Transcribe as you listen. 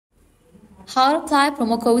How to apply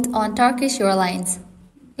promo code on Turkish Airlines.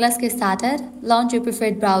 Let's get started. Launch your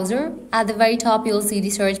preferred browser. At the very top, you'll see the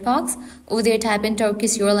search box. Over there, type in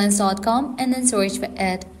turkishairlines.com and then search for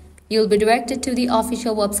it. You'll be directed to the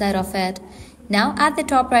official website of it. Now, at the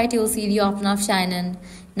top right, you'll see the option of Sign In.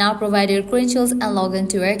 Now, provide your credentials and log in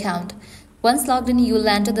to your account. Once logged in, you'll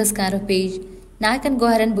land to this kind of page. Now, you can go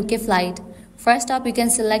ahead and book a flight. First up, you can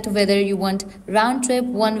select whether you want round trip,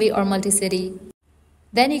 one-way or multi-city.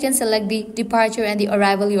 Then you can select the departure and the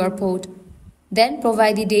arrival airport. Then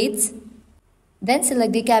provide the dates. Then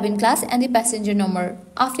select the cabin class and the passenger number.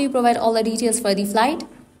 After you provide all the details for the flight,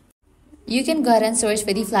 you can go ahead and search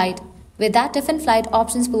for the flight. With that, different flight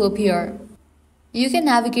options will appear. You can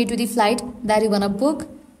navigate to the flight that you want to book.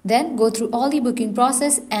 Then go through all the booking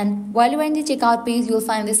process, and while you're in the checkout page, you'll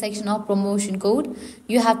find the section of promotion code.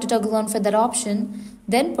 You have to toggle on for that option.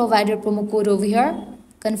 Then provide your promo code over here,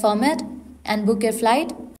 confirm it, and book your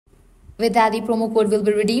flight. With that, the promo code will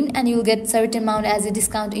be redeemed and you'll get certain amount as a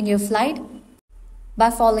discount in your flight. By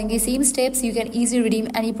following the same steps, you can easily redeem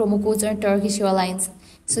any promo codes on Turkish Airlines.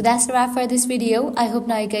 So that's the wrap for this video. I hope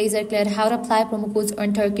now you guys are clear how to apply promo codes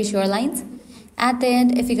on Turkish Airlines. At the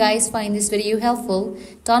end, if you guys find this video helpful,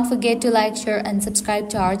 don't forget to like, share and subscribe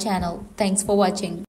to our channel. Thanks for watching.